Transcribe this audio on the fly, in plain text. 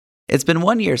It's been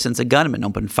 1 year since a gunman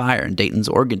opened fire in Dayton's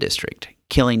Oregon District,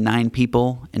 killing 9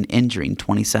 people and injuring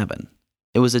 27.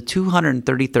 It was the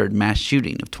 233rd mass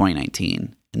shooting of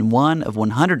 2019 and one of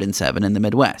 107 in the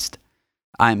Midwest.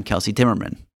 I'm Kelsey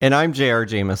Timmerman. And I'm J.R.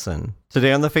 Jameson.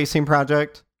 Today on The Facing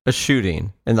Project, a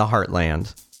shooting in the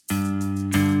Heartland.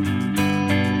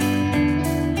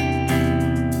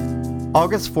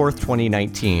 August 4th,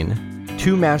 2019,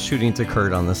 2 mass shootings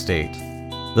occurred on the state.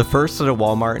 The first at a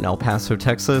Walmart in El Paso,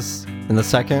 Texas, and the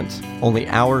second, only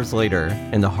hours later,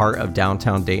 in the heart of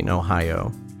downtown Dayton,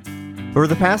 Ohio. Over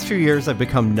the past few years, I've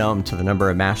become numb to the number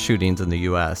of mass shootings in the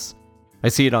U.S. I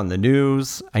see it on the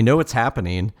news, I know it's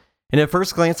happening, and at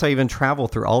first glance I even travel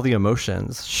through all the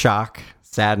emotions, shock,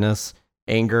 sadness,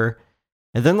 anger,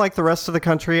 and then like the rest of the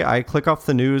country, I click off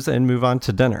the news and move on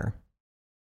to dinner.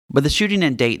 But the shooting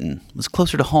in Dayton was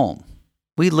closer to home.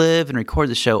 We live and record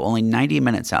the show only 90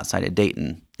 minutes outside of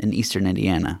Dayton in eastern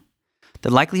Indiana. The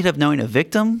likelihood of knowing a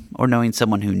victim or knowing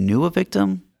someone who knew a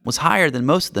victim was higher than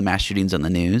most of the mass shootings on the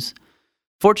news.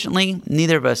 Fortunately,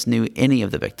 neither of us knew any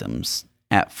of the victims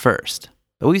at first.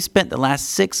 But we've spent the last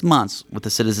 6 months with the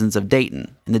citizens of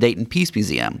Dayton in the Dayton Peace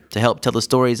Museum to help tell the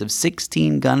stories of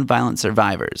 16 gun violence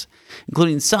survivors,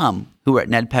 including some who were at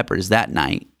Ned Pepper's that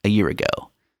night a year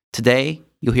ago. Today,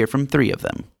 you'll hear from 3 of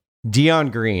them. Dion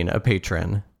Green, a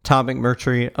patron. Tom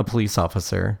McMurtry, a police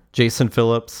officer. Jason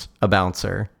Phillips, a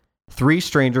bouncer. 3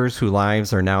 strangers whose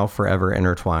lives are now forever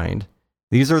intertwined.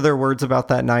 These are their words about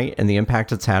that night and the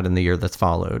impact it's had in the year that's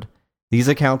followed. These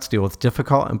accounts deal with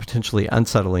difficult and potentially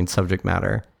unsettling subject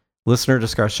matter. Listener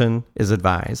discretion is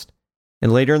advised.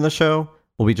 And later in the show,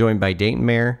 we'll be joined by Dayton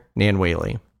Mayor Nan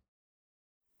Whaley.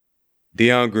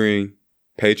 Dion Green,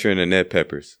 patron of Ned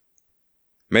Pepper's.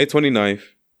 May 29th,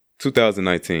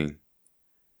 2019.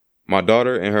 My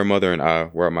daughter and her mother and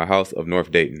I were at my house of North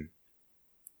Dayton.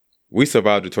 We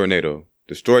survived a tornado,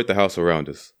 destroyed the house around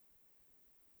us.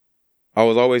 I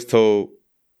was always told,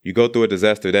 you go through a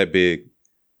disaster that big,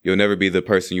 you'll never be the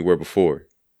person you were before.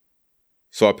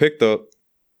 So I picked up,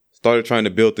 started trying to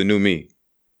build the new me.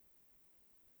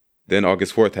 Then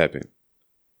August 4th happened.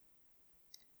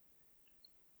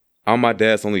 I'm my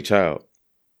dad's only child.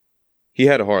 He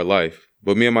had a hard life,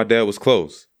 but me and my dad was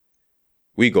close.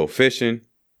 We go fishing,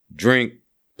 drink,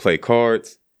 play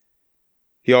cards.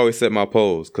 He always set my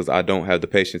pose because I don't have the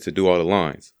patience to do all the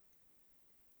lines.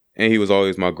 And he was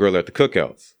always my griller at the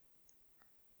cookouts.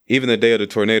 Even the day of the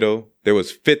tornado, there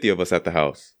was 50 of us at the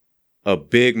house. A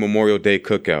big Memorial Day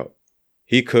cookout.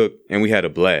 He cooked and we had a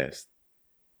blast.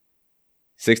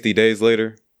 60 days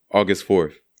later, August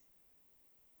 4th.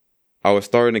 I was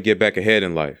starting to get back ahead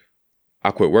in life.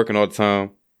 I quit working all the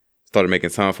time, started making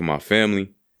time for my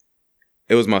family.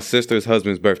 It was my sister's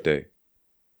husband's birthday.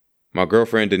 My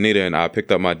girlfriend Danita and I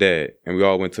picked up my dad and we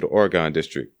all went to the Oregon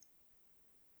District.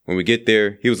 When we get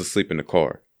there, he was asleep in the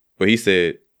car. But he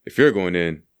said, if you're going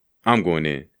in, I'm going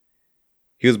in.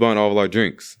 He was buying all of our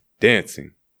drinks,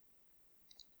 dancing.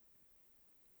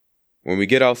 When we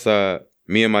get outside,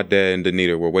 me and my dad and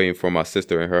Danita were waiting for my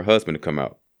sister and her husband to come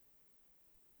out.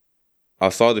 I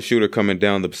saw the shooter coming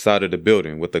down the side of the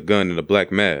building with a gun and a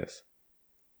black mask.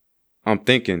 I'm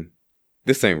thinking,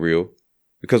 this ain't real,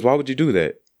 because why would you do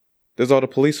that? There's all the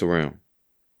police around.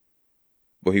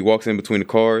 But he walks in between the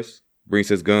cars, brings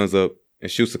his guns up, and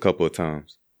shoots a couple of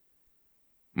times.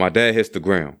 My dad hits the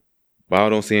ground, but I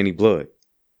don't see any blood.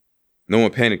 No one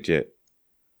panicked yet,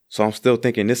 so I'm still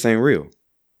thinking this ain't real.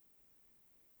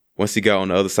 Once he got on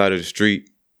the other side of the street,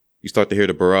 you start to hear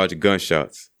the barrage of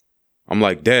gunshots. I'm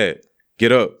like, Dad,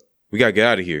 get up. We gotta get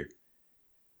out of here.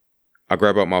 I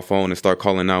grab out my phone and start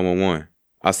calling 911.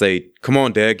 I say, come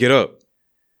on, Dad, get up.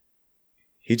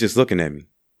 He just looking at me.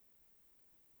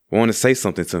 Want to say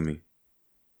something to me.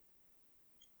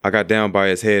 I got down by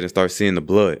his head and start seeing the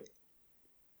blood.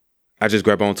 I just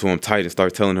grab onto him tight and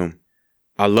start telling him,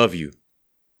 I love you.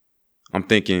 I'm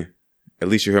thinking, at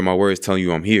least you hear my words telling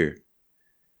you I'm here.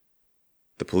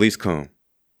 The police come,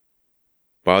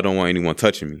 but I don't want anyone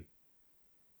touching me.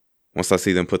 Once I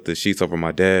see them put the sheets over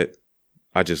my dad,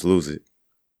 I just lose it.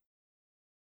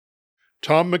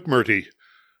 Tom McMurtry,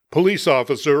 police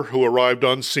officer who arrived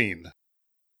on scene.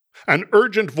 An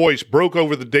urgent voice broke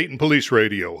over the Dayton police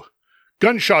radio.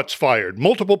 Gunshots fired,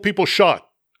 multiple people shot.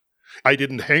 I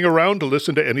didn't hang around to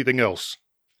listen to anything else.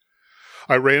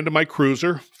 I ran to my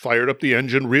cruiser, fired up the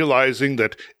engine, realizing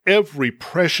that every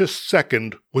precious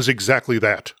second was exactly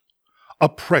that. A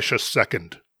precious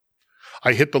second.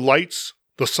 I hit the lights,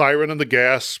 the siren, and the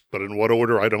gas, but in what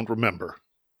order I don't remember.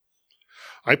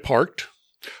 I parked.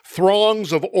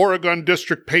 Throngs of Oregon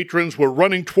District patrons were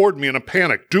running toward me in a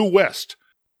panic, due west.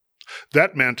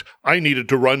 That meant I needed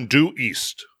to run due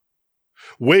east.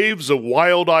 waves of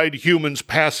wild-eyed humans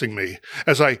passing me.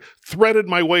 As I threaded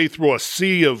my way through a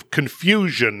sea of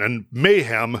confusion and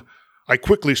mayhem, I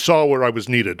quickly saw where I was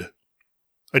needed.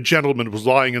 A gentleman was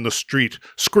lying in the street,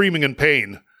 screaming in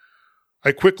pain.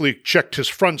 I quickly checked his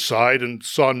front side and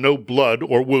saw no blood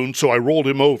or wounds, so I rolled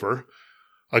him over.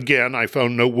 Again, I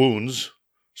found no wounds,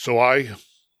 so I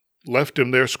left him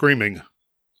there screaming.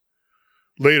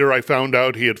 Later, I found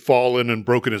out he had fallen and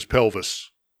broken his pelvis.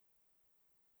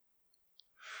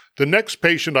 The next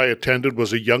patient I attended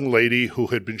was a young lady who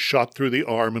had been shot through the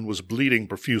arm and was bleeding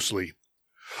profusely.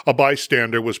 A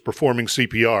bystander was performing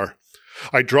CPR.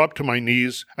 I dropped to my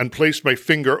knees and placed my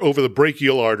finger over the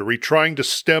brachial artery, trying to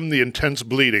stem the intense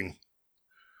bleeding.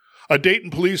 A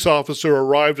Dayton police officer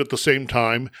arrived at the same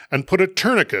time and put a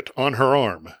tourniquet on her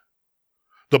arm.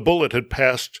 The bullet had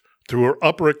passed through her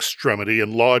upper extremity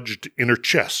and lodged in her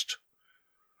chest.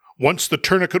 Once the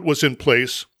tourniquet was in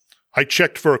place, I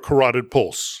checked for a carotid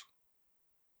pulse.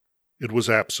 It was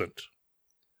absent.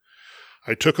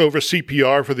 I took over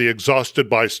CPR for the exhausted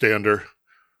bystander,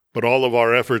 but all of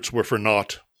our efforts were for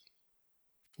naught.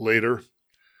 Later,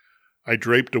 I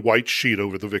draped a white sheet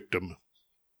over the victim.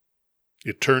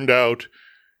 It turned out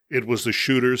it was the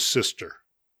shooter's sister.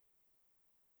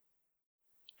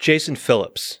 Jason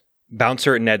Phillips,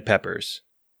 bouncer at Ned Pepper's.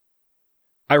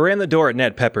 I ran the door at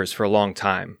Ned Pepper's for a long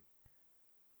time.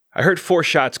 I heard 4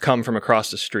 shots come from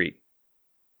across the street.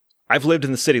 I've lived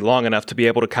in the city long enough to be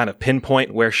able to kind of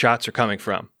pinpoint where shots are coming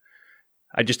from.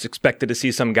 I just expected to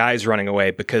see some guys running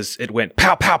away because it went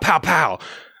pow, pow, pow, pow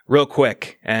real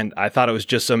quick, and I thought it was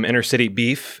just some inner city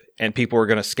beef and people were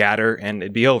going to scatter and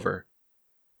it'd be over.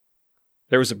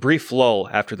 There was a brief lull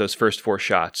after those first 4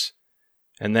 shots,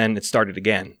 and then it started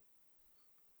again.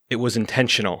 It was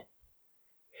intentional.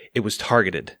 It was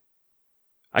targeted.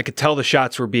 I could tell the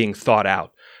shots were being thought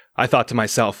out. I thought to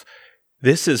myself,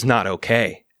 this is not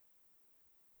okay.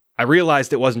 I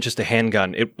realized it wasn't just a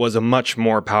handgun, it was a much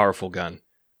more powerful gun.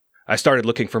 I started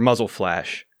looking for muzzle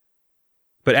flash.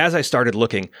 But as I started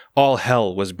looking, all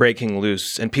hell was breaking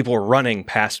loose and people were running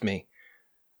past me.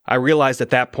 I realized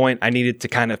at that point I needed to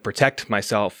kind of protect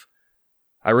myself.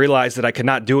 I realized that I could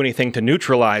not do anything to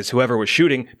neutralize whoever was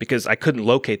shooting because I couldn't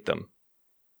locate them.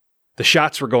 The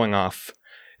shots were going off.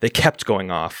 They kept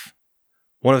going off.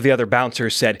 One of the other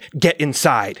bouncers said, "Get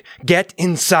inside! Get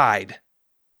inside!"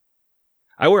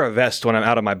 I wear a vest when I'm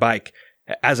out on my bike.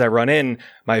 As I run in,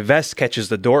 my vest catches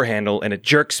the door handle and it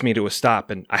jerks me to a stop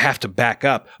and I have to back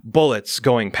up, bullets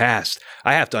going past.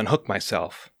 I have to unhook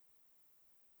myself.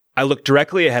 I look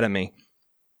directly ahead of me,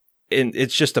 and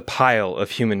it's just a pile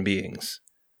of human beings.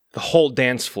 The whole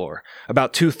dance floor,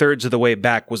 about 2/3 of the way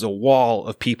back, was a wall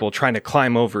of people trying to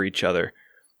climb over each other.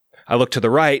 I look to the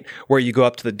right, where you go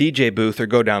up to the DJ booth or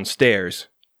go downstairs.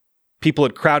 People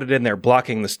had crowded in there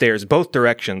blocking the stairs both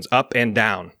directions, up and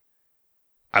down.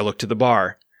 I look to the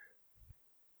bar.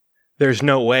 There's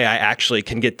no way I actually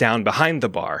can get down behind the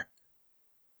bar.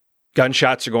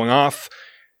 Gunshots are going off.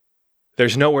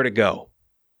 There's nowhere to go.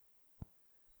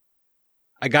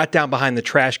 I got down behind the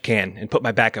trash can and put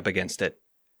my back up against it.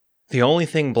 The only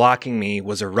thing blocking me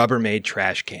was a Rubbermaid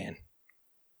trash can.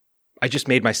 I just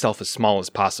made myself as small as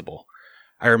possible.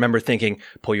 I remember thinking,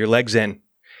 pull your legs in,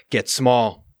 get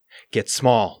small, get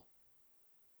small.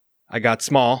 I got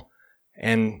small,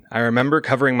 and I remember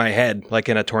covering my head like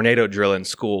in a tornado drill in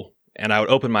school, and I would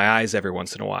open my eyes every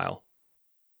once in a while.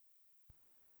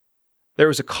 There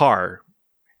was a car,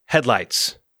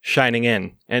 headlights shining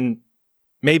in, and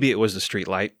maybe it was the street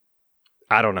light.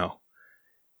 I don't know.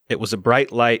 It was a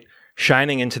bright light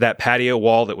shining into that patio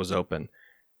wall that was open.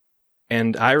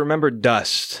 And I remember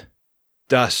dust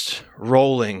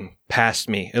rolling past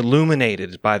me,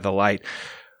 illuminated by the light.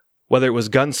 Whether it was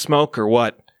gun smoke or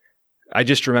what, I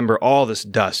just remember all this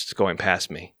dust going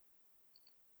past me.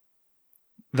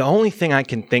 The only thing I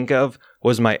can think of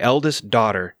was my eldest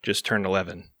daughter just turned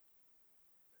 11.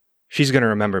 She's going to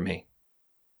remember me.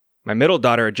 My middle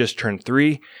daughter had just turned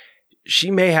 3.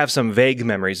 She may have some vague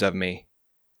memories of me.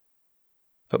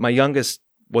 But my youngest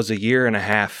was 1.5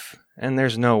 years, and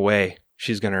there's no way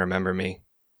she's going to remember me.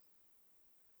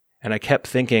 And I kept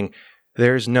thinking,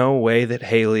 there's no way that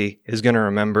Haley is going to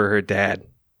remember her dad.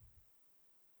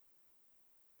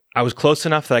 I was close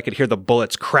enough that I could hear the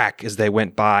bullets crack as they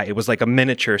went by. It was like a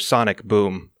miniature sonic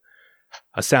boom,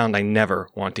 a sound I never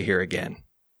want to hear again.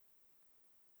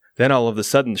 Then all of a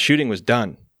sudden, the shooting was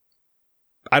done.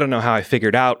 I don't know how I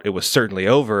figured out it was certainly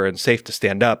over and safe to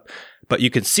stand up, but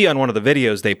you can see on one of the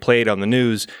videos they played on the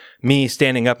news, me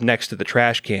standing up next to the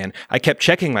trash can. I kept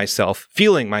checking myself,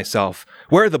 feeling myself.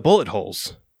 Where are the bullet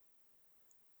holes?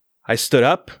 I stood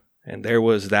up, and there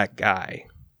was that guy,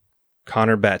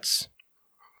 Connor Betts.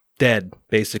 dead,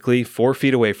 basically, 4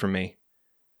 feet away from me.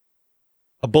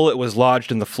 A bullet was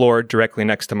lodged in the floor directly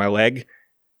next to my leg.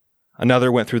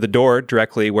 Another went through the door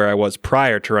directly where I was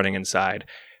prior to running inside.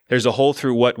 There's a hole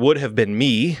through what would have been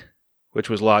me, which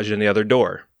was lodged in the other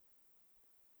door.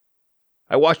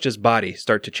 I watched his body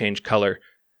start to change color.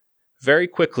 Very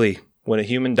quickly, when a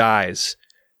human dies,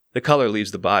 the color leaves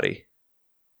the body.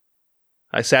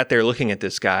 I sat there looking at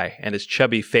this guy, and his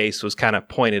chubby face was kind of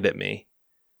pointed at me.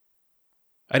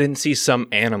 I didn't see some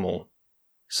animal,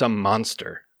 some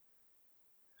monster.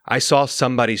 I saw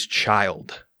somebody's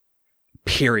child.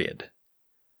 Period.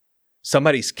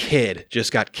 Somebody's kid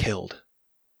just got killed.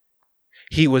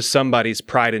 He was somebody's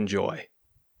pride and joy.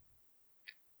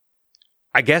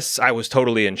 I guess I was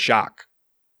totally in shock.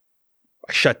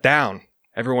 I shut down.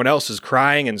 Everyone else is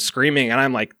crying and screaming, and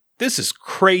I'm like, this is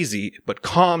crazy, but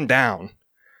calm down.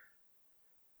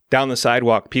 Down the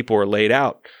sidewalk, people were laid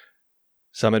out.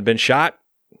 Some had been shot.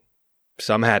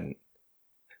 Some hadn't.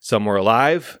 Some were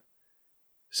alive.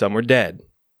 Some were dead.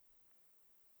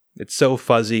 It's so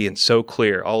fuzzy and so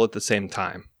clear all at the same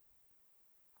time.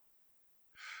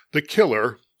 The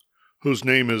killer, whose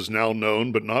name is now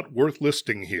known but not worth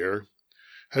listing here,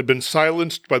 had been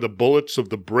silenced by the bullets of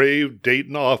the brave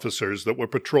Dayton officers that were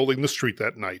patrolling the street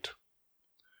that night.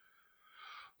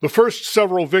 The first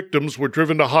several victims were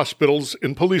driven to hospitals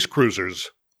in police cruisers.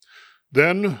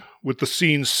 Then, with the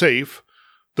scene safe,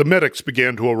 the medics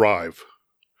began to arrive.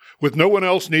 With no one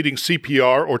else needing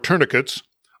CPR or tourniquets,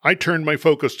 I turned my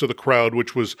focus to the crowd,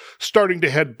 which was starting to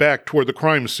head back toward the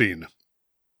crime scene.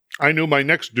 I knew my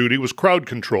next duty was crowd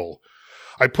control.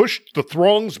 I pushed the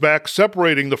throngs back,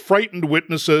 separating the frightened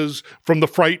witnesses from the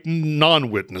frightened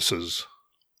non-witnesses.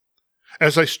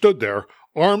 As I stood there,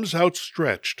 arms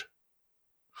outstretched,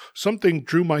 something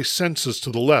drew my senses to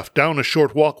the left, down a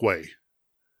short walkway.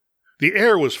 The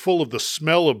air was full of the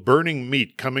smell of burning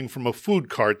meat coming from a food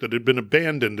cart that had been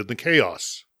abandoned in the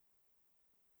chaos.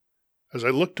 As I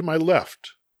looked to my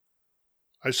left,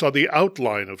 I saw the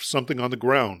outline of something on the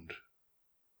ground.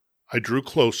 I drew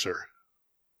closer.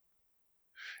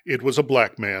 It was a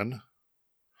black man,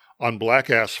 on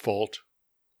black asphalt,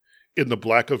 in the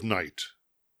black of night,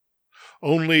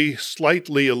 only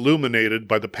slightly illuminated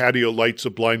by the patio lights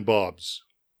of Blind Bob's.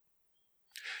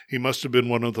 He must have been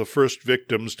one of the first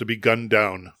victims to be gunned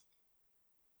down.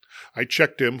 I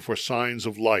checked him for signs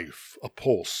of life, a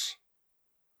pulse.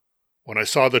 When I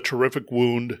saw the terrific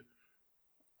wound,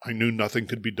 I knew nothing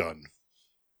could be done.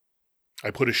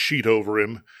 I put a sheet over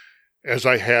him, as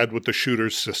I had with the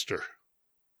shooter's sister.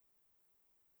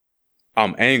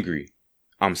 I'm angry.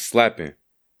 I'm slapping.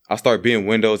 I start beating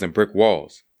windows and brick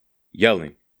walls,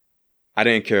 yelling. I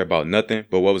didn't care about nothing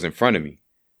but what was in front of me.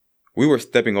 We were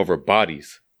stepping over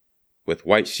bodies, with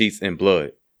white sheets and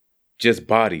blood. Just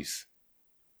bodies.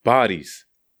 Bodies.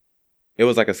 It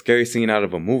was like a scary scene out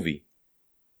of a movie.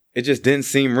 It just didn't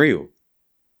seem real.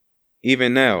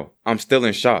 Even now, I'm still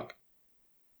in shock.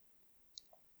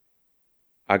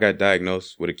 I got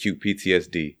diagnosed with acute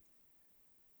PTSD.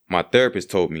 My therapist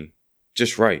told me,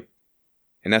 just right.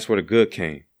 And that's where the good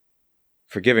came.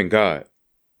 Forgiving God.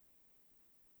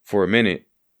 For a minute,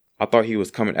 I thought he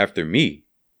was coming after me.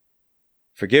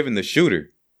 Forgiving the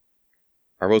shooter.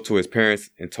 I wrote to his parents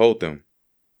and told them,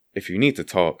 if you need to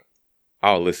talk,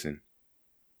 I'll listen.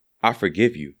 I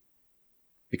forgive you.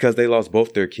 Because they lost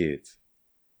both their kids.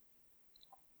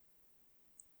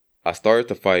 I started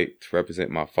to fight to represent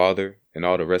my father and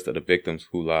all the rest of the victims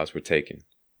whose lives were taken.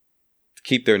 To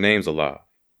keep their names alive.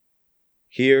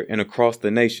 Here and across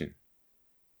the nation.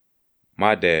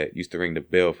 My dad used to ring the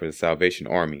bell for the Salvation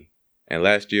Army, and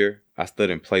last year I stood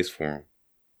in place for him.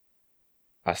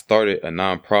 I started a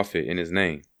non-profit in his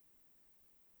name.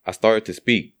 I started to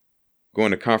speak,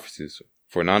 going to conferences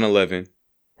for 9/11,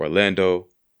 Orlando,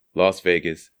 Las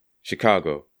Vegas,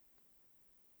 Chicago,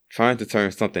 trying to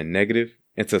turn something negative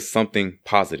into something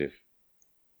positive.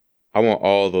 I want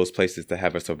all those places to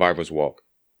have a survivor's walk.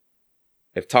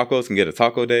 If tacos can get a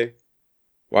taco day,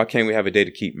 why can't we have a day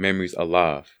to keep memories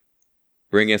alive?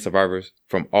 Bring in survivors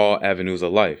from all avenues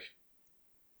of life.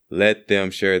 Let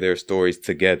them share their stories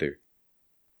together.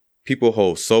 People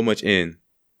hold so much in,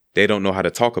 they don't know how to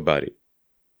talk about it.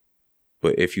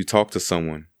 But if you talk to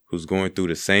someone who's going through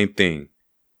the same thing,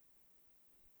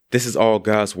 this is all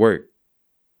God's work.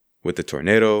 With the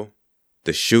tornado,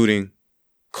 the shooting,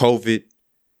 COVID,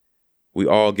 we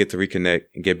all get to reconnect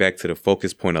and get back to the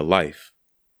focus point of life.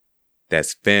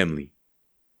 That's family.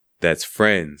 That's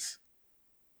friends.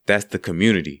 That's the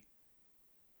community.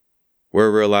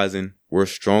 We're realizing we're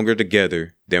stronger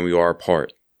together than we are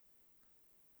apart.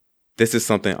 This is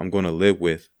something I'm going to live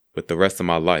with the rest of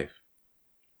my life.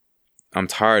 I'm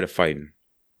tired of fighting.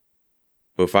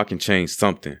 But if I can change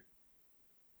something,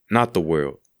 not the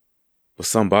world, but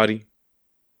somebody,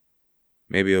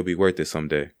 maybe it'll be worth it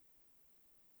someday.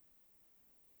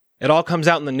 It all comes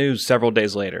out in the news several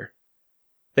days later.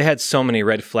 They had so many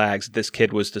red flags that this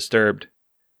kid was disturbed.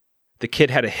 The kid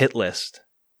had a hit list.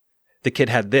 The kid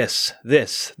had this.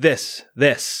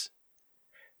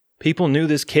 People knew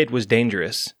this kid was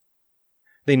dangerous.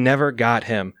 They never got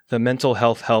him the mental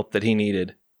health help that he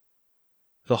needed.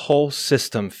 The whole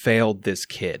system failed this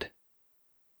kid.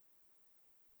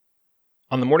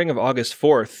 On the morning of August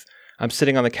 4th, I'm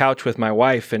sitting on the couch with my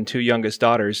wife and 2 youngest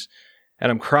daughters,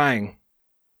 and I'm crying.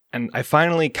 And I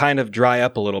finally kind of dry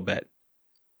up a little bit.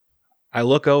 I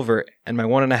look over, and my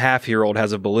 1.5-year-old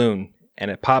has a balloon, and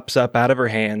it pops up out of her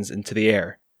hands into the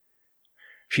air.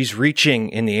 She's reaching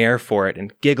in the air for it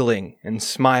and giggling and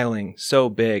smiling so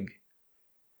big.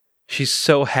 She's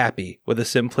so happy with a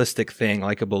simplistic thing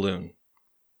like a balloon.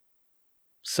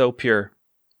 So pure.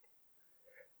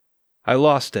 I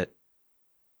lost it.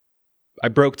 I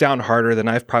broke down harder than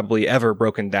I've probably ever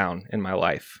broken down in my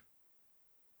life.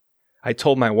 I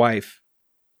told my wife,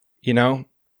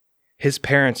 his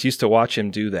parents used to watch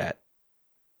him do that.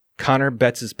 Connor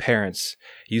Betts' parents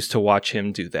used to watch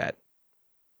him do that.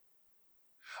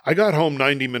 I got home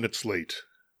 90 minutes late.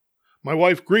 My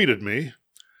wife greeted me,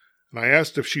 and I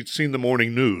asked if she'd seen the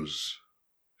morning news.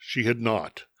 She had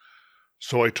not,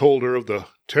 so I told her of the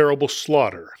terrible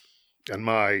slaughter and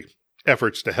my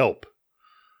efforts to help.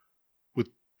 With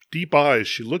deep eyes,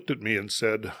 she looked at me and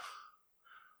said,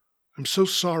 "I'm so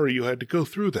sorry you had to go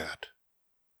through that."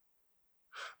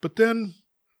 But then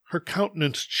her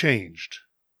countenance changed.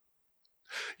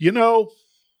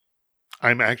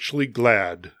 I'm actually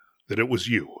glad that it was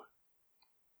you.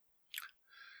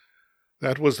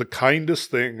 That was the kindest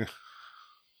thing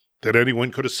that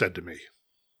anyone could have said to me.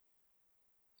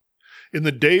 In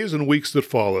the days and weeks that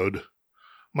followed,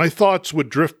 my thoughts would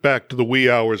drift back to the wee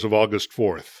hours of August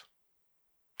 4th.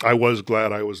 I was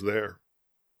glad I was there.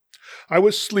 I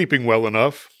was sleeping well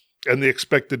enough, and the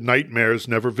expected nightmares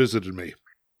never visited me.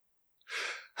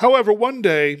 However, one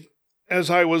day, as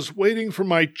I was waiting for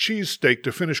my cheesesteak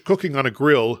to finish cooking on a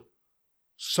grill,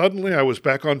 suddenly I was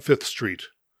back on 5th Street,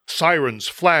 sirens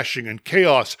flashing and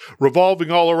chaos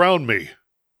revolving all around me.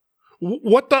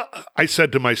 What the? I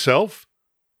said to myself.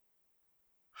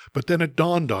 But then it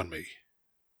dawned on me.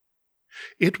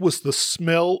 It was the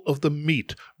smell of the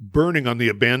meat burning on the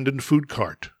abandoned food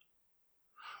cart.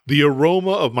 The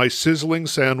aroma of my sizzling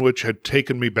sandwich had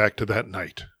taken me back to that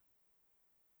night.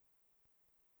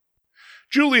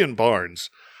 Julian Barnes,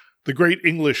 the great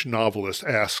English novelist,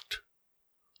 asked,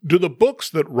 "Do the books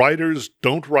that writers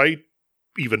don't write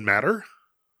even matter?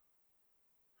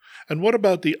 And what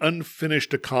about the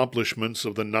unfinished accomplishments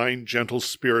of the 9 gentle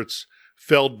spirits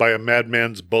felled by a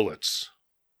madman's bullets?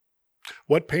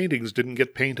 What paintings didn't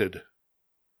get painted?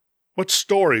 What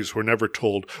stories were never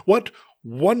told? What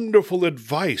wonderful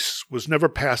advice was never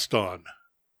passed on?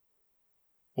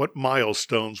 What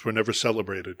milestones were never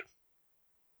celebrated?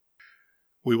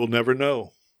 We will never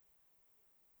know.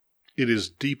 It is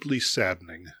deeply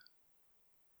saddening.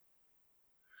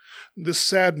 This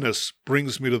sadness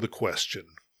brings me to the question.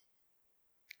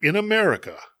 In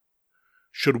America,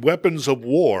 should weapons of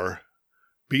war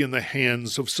be in the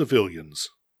hands of civilians?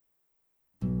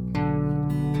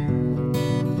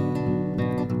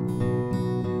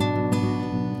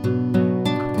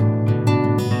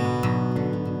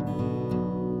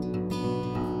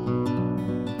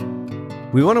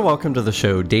 We want to welcome to the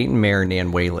show Dayton Mayor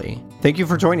Nan Whaley. Thank you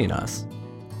for joining us.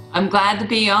 I'm glad to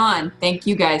be on. Thank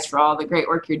you guys for all the great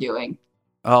work you're doing.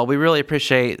 Oh, we really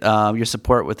appreciate your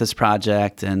support with this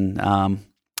project, and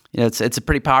it's a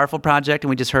pretty powerful project. And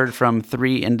we just heard from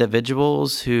 3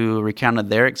 individuals who recounted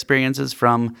their experiences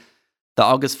from the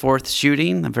August 4th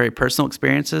shooting, very personal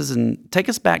experiences. And take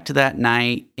us back to that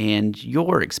night and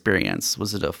your experience.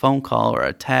 Was it a phone call or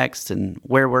a text? And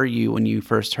where were you when you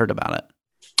first heard about it?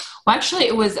 Well, actually,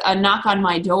 it was a knock on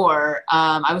my door.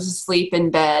 I was asleep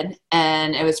in bed,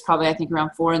 and it was probably, I think,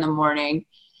 around 4 a.m.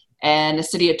 And the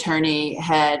city attorney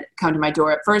had come to my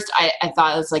door. At first, I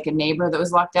thought it was like a neighbor that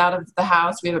was locked out of the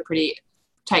house. We have a pretty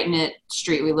tight-knit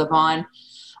street we live on.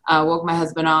 Woke my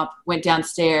husband up, went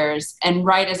downstairs, and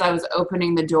right as I was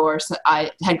opening the door, so I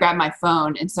had grabbed my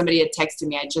phone, and somebody had texted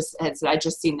me. I had said, "I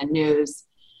just seen the news,"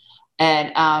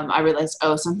 and I realized,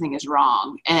 something is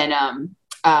wrong. And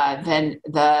then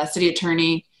the city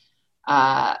attorney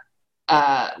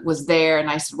was there, and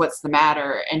I said, "What's the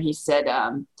matter?" And he said,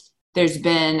 "There's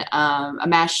been a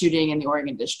mass shooting in the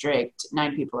Oregon district.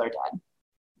 9 people are dead."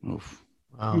 Oof.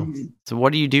 Wow. Mm-hmm. So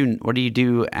what do you do? What do you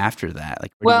do after that?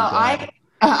 Like, Well, I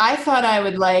I thought I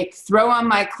would like throw on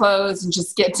my clothes and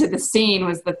just get to the scene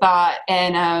was the thought.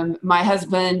 And my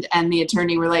husband and the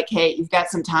attorney were like, hey, you've got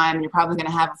some time and you're probably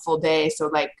going to have a full day. So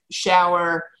like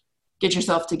shower, get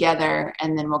yourself together,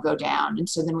 and then we'll go down. And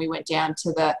so then we went down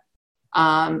to the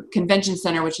convention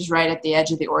center, which is right at the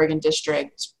edge of the Oregon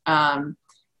district. And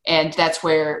that's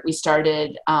where we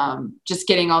started just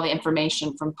getting all the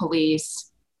information from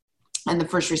police and the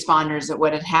first responders at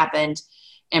what had happened,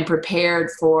 and prepared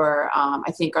for, I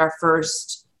think our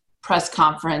first press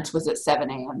conference was at 7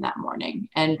 a.m. that morning,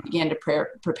 and began to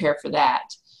prepare for that.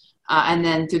 And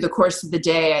then through the course of the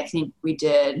day, I think we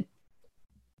did,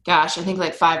 I think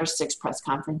like 5 or 6 press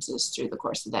conferences through the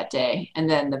course of that day, and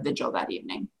then the vigil that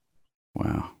evening.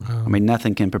 Wow. I mean,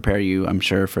 nothing can prepare you, I'm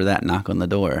sure, for that knock on the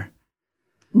door.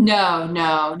 No.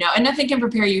 And nothing can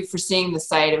prepare you for seeing the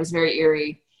site. It was very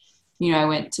eerie. I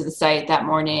went to the site that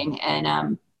morning,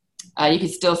 and you could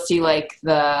still see like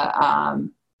the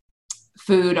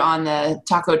food on the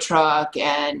taco truck,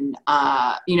 and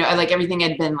like everything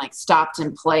had been like stopped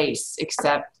in place,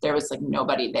 except there was like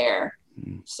nobody there.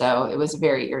 So it was a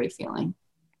very eerie feeling.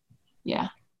 Yeah.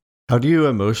 How do you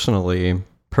emotionally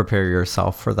prepare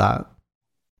yourself for that?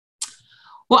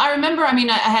 Well, I remember, I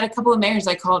had a couple of mayors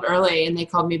I called early, and they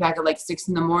called me back at like 6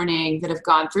 a.m. that have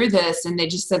gone through this. And they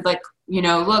just said like,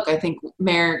 look, I think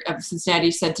Mayor of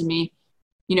Cincinnati said to me,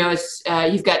 it's,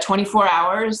 you've got 24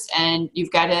 hours and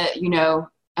you've got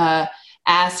to,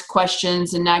 ask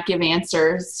questions and not give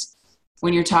answers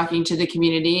when you're talking to the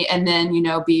community, and then,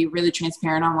 be really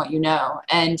transparent on what you know.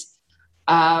 And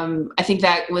I think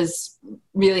that was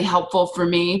really helpful for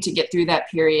me to get through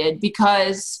that period,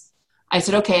 because I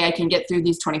said, okay, I can get through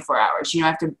these 24 hours.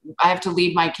 I have to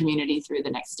lead my community through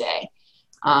the next day.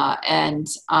 I'd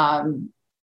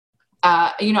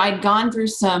gone through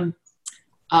some,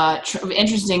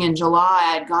 interesting, in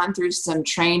July, I'd gone through some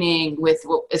training with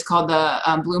what is called the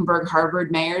Bloomberg Harvard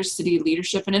Mayor's City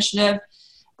Leadership Initiative.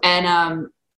 And,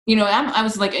 I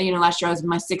was like, last year I was in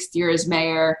my 6th year as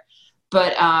mayor,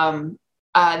 but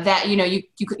that,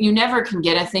 you never can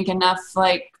get, I think, enough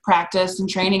like practice and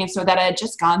training. And so that I had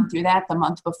just gone through that the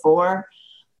month before,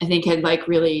 I think had like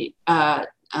really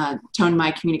toned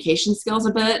my communication skills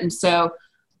a bit. And so,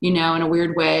 in a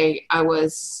weird way, I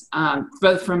was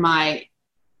both from my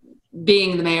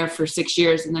being the mayor for 6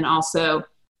 years, and then also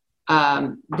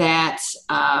that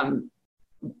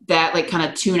like kind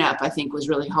of tune up, I think, was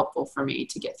really helpful for me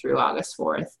to get through August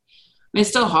 4th. It's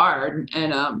still hard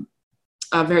and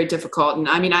very difficult. And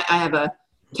I have a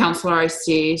counselor I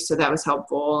see, so that was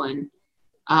helpful. And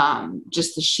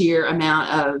just the sheer amount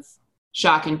of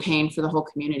shock and pain for the whole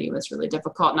community was really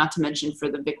difficult, not to mention for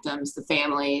the victims, the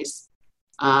families,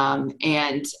 and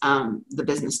the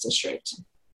business district,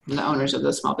 and the owners of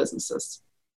those small businesses.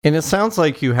 And it sounds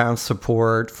like you have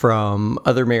support from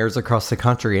other mayors across the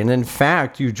country. And in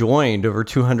fact, you joined over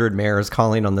 200 mayors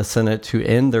calling on the Senate to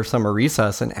end their summer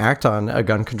recess and act on a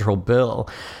gun control bill.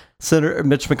 Senator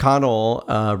Mitch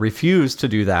McConnell refused to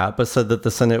do that, but said that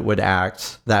the Senate would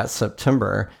act that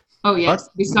September. Oh, yes.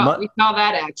 We saw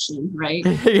that action, right?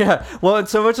 Yeah. Well, and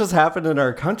so much has happened in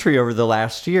our country over the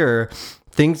last year.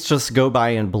 Things just go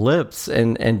by in blips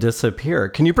and disappear.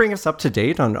 Can you bring us up to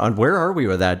date on where are we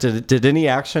with that? Did any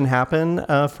action happen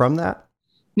from that?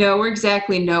 No, we're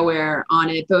exactly nowhere on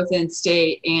it, both in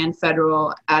state and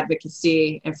federal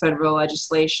advocacy and federal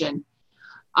legislation.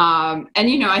 I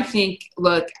think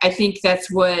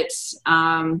that's what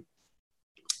the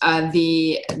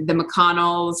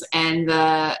McConnells and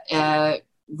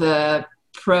the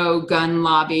pro-gun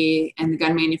lobby and the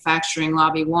gun manufacturing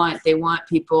lobby want. They want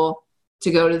people to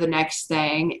go to the next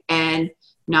thing and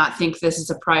not think this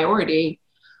is a priority.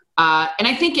 And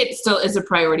I think it still is a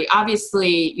priority,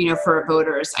 obviously, for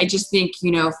voters. I just think,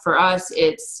 for us,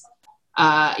 it's,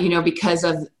 because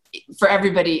of, for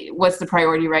everybody, what's the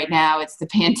priority right now? It's the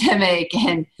pandemic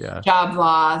and job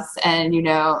loss and,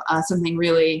 something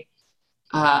really,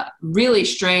 really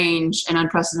strange and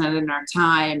unprecedented in our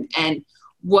time. And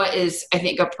what is, I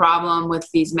think, a problem with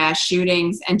these mass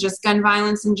shootings and just gun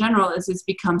violence in general is it's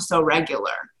become so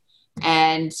regular.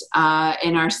 And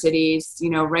in our cities,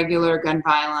 regular gun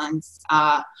violence.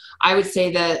 I would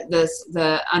say that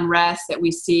the unrest that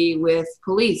we see with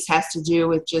police has to do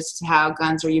with just how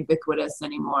guns are ubiquitous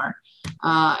anymore,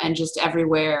 and just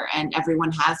everywhere, and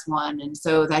everyone has one. And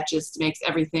so that just makes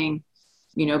everything,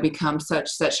 become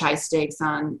such high stakes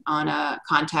on a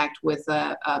contact with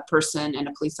a person and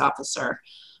a police officer.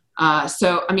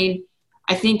 So,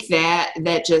 I think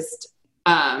that just,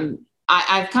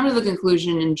 I've come to the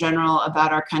conclusion in general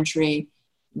about our country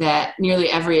that nearly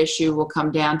every issue will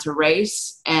come down to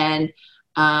race and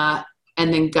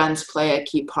and then guns play a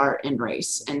key part in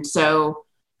race. And so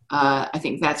I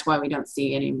think that's why we don't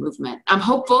see any movement. I'm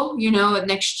hopeful,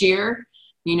 next year,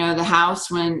 the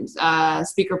House, when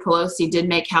Speaker Pelosi did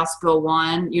make House Bill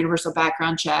 1, universal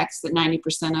background checks, that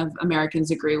 90% of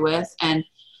Americans agree with. And,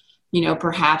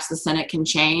 perhaps the Senate can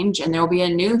change and there will be a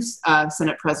new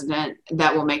Senate president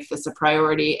that will make this a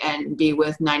priority and be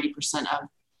with 90% of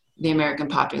the American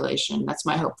population. That's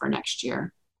my hope for next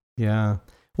year. Yeah.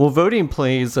 Well, voting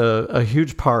plays a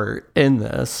huge part in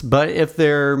this, but if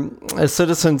a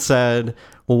citizen said,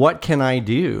 well, what can I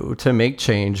do to make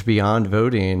change beyond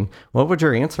voting? What would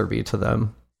your answer be to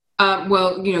them?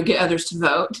 Get others to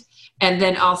vote. And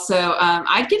then also,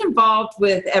 I'd get involved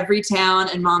with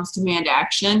Everytown and Moms Demand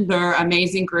Action. They're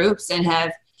amazing groups and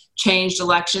have changed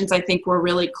elections. I think we're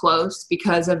really close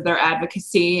because of their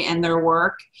advocacy and their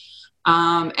work.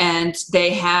 And they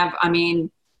have,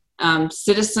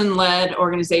 citizen-led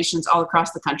organizations all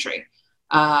across the country.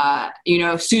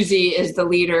 Susie is the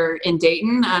leader in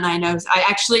Dayton, and I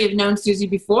actually have known Susie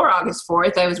before August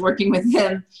 4th. I was working with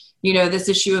him. This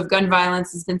issue of gun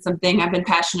violence has been something I've been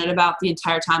passionate about the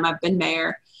entire time I've been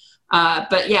mayor.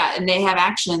 And they have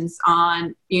actions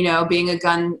on, being a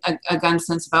gun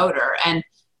sense voter and,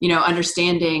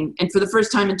 understanding. And for the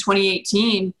first time in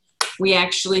 2018, we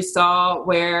actually saw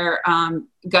where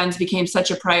guns became such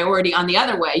a priority on the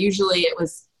other way. Usually it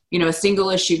was, a single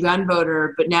issue gun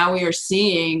voter, but now we are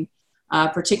seeing,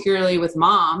 particularly with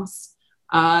moms,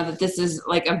 that this is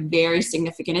like a very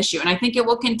significant issue. And I think it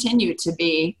will continue to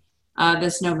be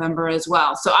this November as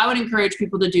well. So I would encourage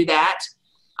people to do that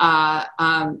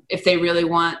if they really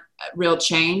want real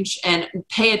change, and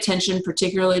pay attention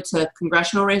particularly to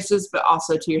congressional races, but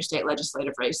also to your state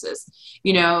legislative races.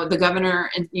 The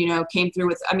governor, came through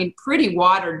with, pretty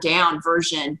watered down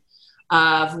version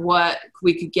of what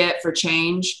we could get for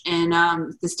change in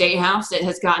the state house. It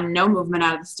has gotten no movement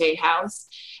out of the state house.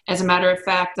 As a matter of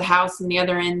fact, the House and the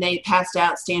other end, they passed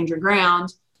out Stand Your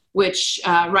Ground, which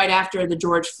right after the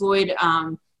George Floyd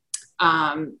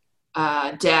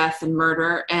death and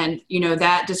murder, and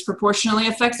that disproportionately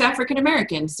affects African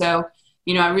Americans. So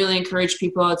I really encourage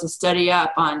people to study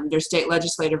up on their state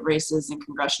legislative races and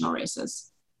congressional races.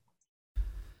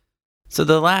 So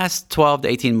the last 12 to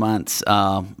 18 months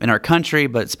in our country,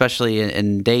 but especially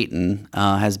in Dayton,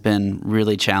 has been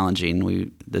really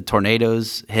challenging. The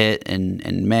tornadoes hit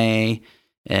in May,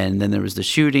 and then there was the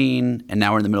shooting, and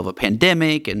now we're in the middle of a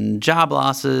pandemic and job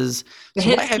losses. The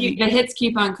hits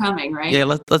keep on coming, right?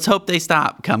 Yeah, let's hope they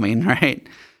stop coming, right?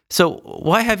 So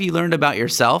what have you learned about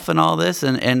yourself and all this,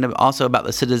 and also about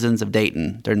the citizens of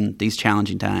Dayton during these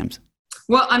challenging times?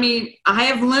 Well, I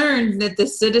have learned that the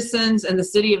citizens and the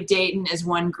city of Dayton is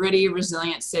one gritty,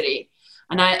 resilient city.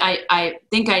 And I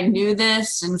think I knew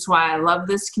this, and that's why I love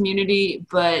this community,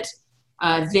 but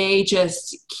they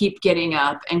just keep getting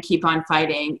up and keep on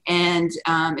fighting. And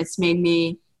it's made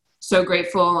me so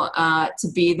grateful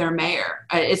to be their mayor.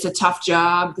 It's a tough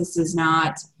job. This is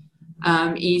not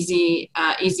easy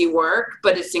work,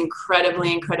 but it's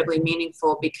incredibly, incredibly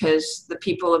meaningful because the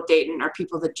people of Dayton are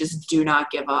people that just do not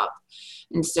give up.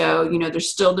 And so, they're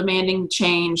still demanding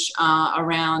change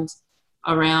around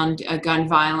gun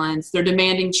violence. They're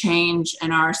demanding change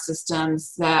in our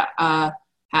systems that, are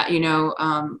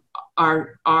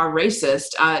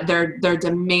racist. They're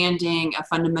demanding a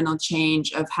fundamental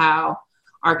change of how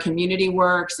our community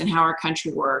works and how our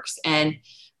country works. And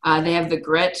they have the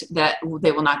grit that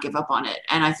they will not give up on it.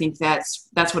 And I think that's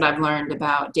what I've learned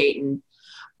about Dayton.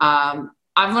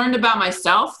 I've learned about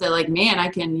myself that I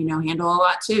can, handle a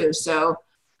lot too. So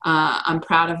I'm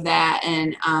proud of that,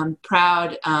 and I'm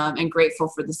proud and grateful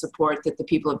for the support that the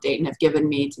people of Dayton have given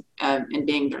me in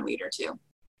being their leader too.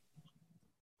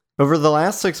 Over the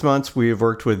last 6 months, we've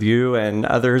worked with you and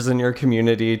others in your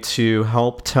community to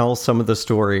help tell some of the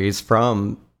stories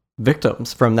from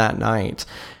victims from that night.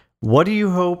 What do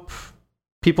you hope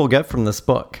people get from this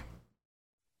book?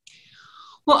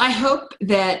 Well, I hope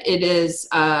that it is,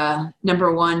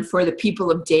 number one, for the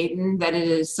people of Dayton, that it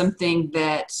is something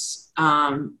that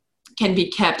can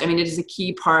be kept. It is a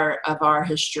key part of our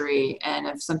history and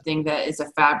of something that is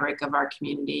a fabric of our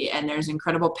community. And there's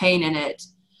incredible pain in it.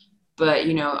 But,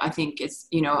 I think it's,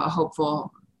 a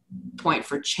hopeful point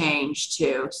for change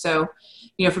too. So,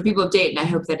 for people of Dayton, I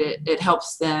hope that it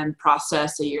helps them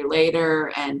process a year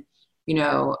later and,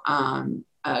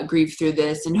 grieve through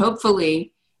this, and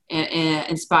hopefully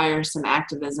inspire some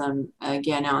activism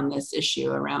again on this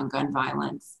issue around gun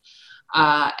violence.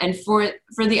 And for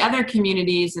the other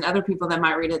communities and other people that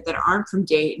might read it that aren't from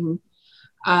Dayton,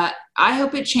 I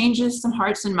hope it changes some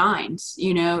hearts and minds.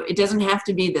 It doesn't have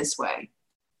to be this way.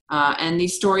 And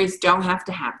these stories don't have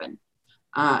to happen.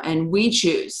 and we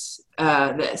choose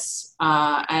this.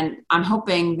 And I'm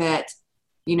hoping that,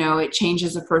 it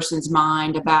changes a person's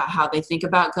mind about how they think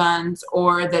about guns,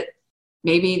 or that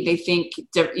maybe they think,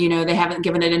 they haven't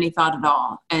given it any thought at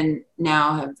all, and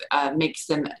now makes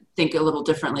them think a little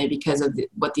differently because of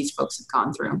what these folks have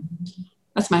gone through.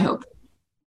 That's my hope.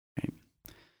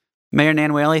 Mayor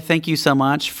Nan Whaley, thank you so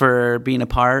much for being a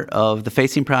part of the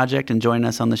Facing Project and joining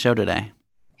us on the show today.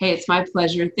 Hey, it's my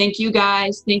pleasure. Thank you,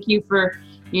 guys. Thank you for,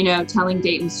 telling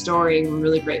Dayton's story. We're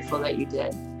really grateful that you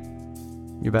did.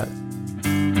 You bet.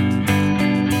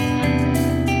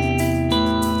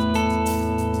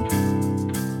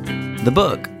 The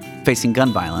book, Facing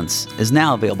Gun Violence, is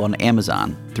now available on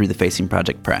Amazon through the Facing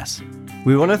Project Press.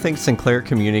 We want to thank Sinclair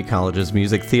Community College's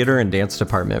Music Theater and Dance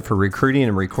Department for recruiting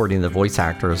and recording the voice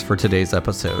actors for today's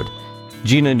episode.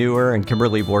 Gina Newer and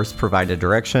Kimberly Borst provided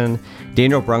direction,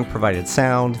 Daniel Brunk provided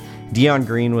sound, Dion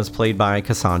Green was played by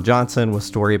Kassan Johnson with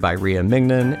story by Rhea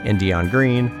Mignon and Dion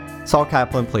Green, Saul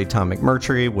Kaplan played Tom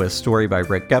McMurtry with story by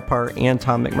Rick Gephardt and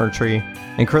Tom McMurtry,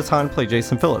 and Chris Hahn played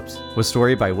Jason Phillips with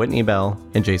story by Whitney Bell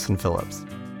and Jason Phillips.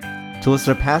 To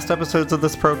listen to past episodes of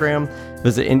this program,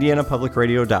 visit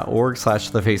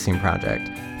indianapublicradio.org/The Facing Project.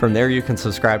 From there, you can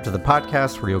subscribe to the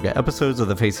podcast where you'll get episodes of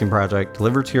The Facing Project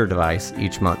delivered to your device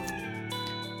each month.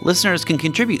 Listeners can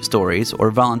contribute stories or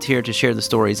volunteer to share the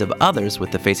stories of others with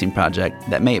the Facing Project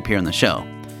that may appear in the show.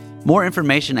 More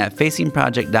information at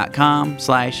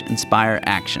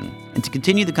facingproject.com/inspireaction. And to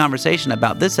continue the conversation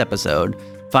about this episode,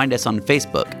 find us on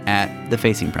Facebook at The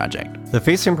Facing Project. The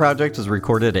Facing Project is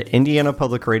recorded at Indiana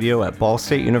Public Radio at Ball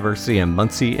State University in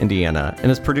Muncie, Indiana,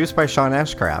 and is produced by Sean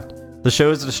Ashcraft. The show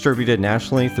is distributed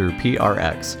nationally through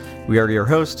PRX. We are your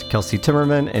hosts, Kelsey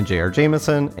Timmerman and J.R.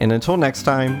 Jameson, and until next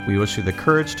time, we wish you the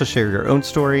courage to share your own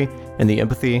story and the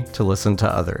empathy to listen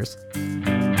to others.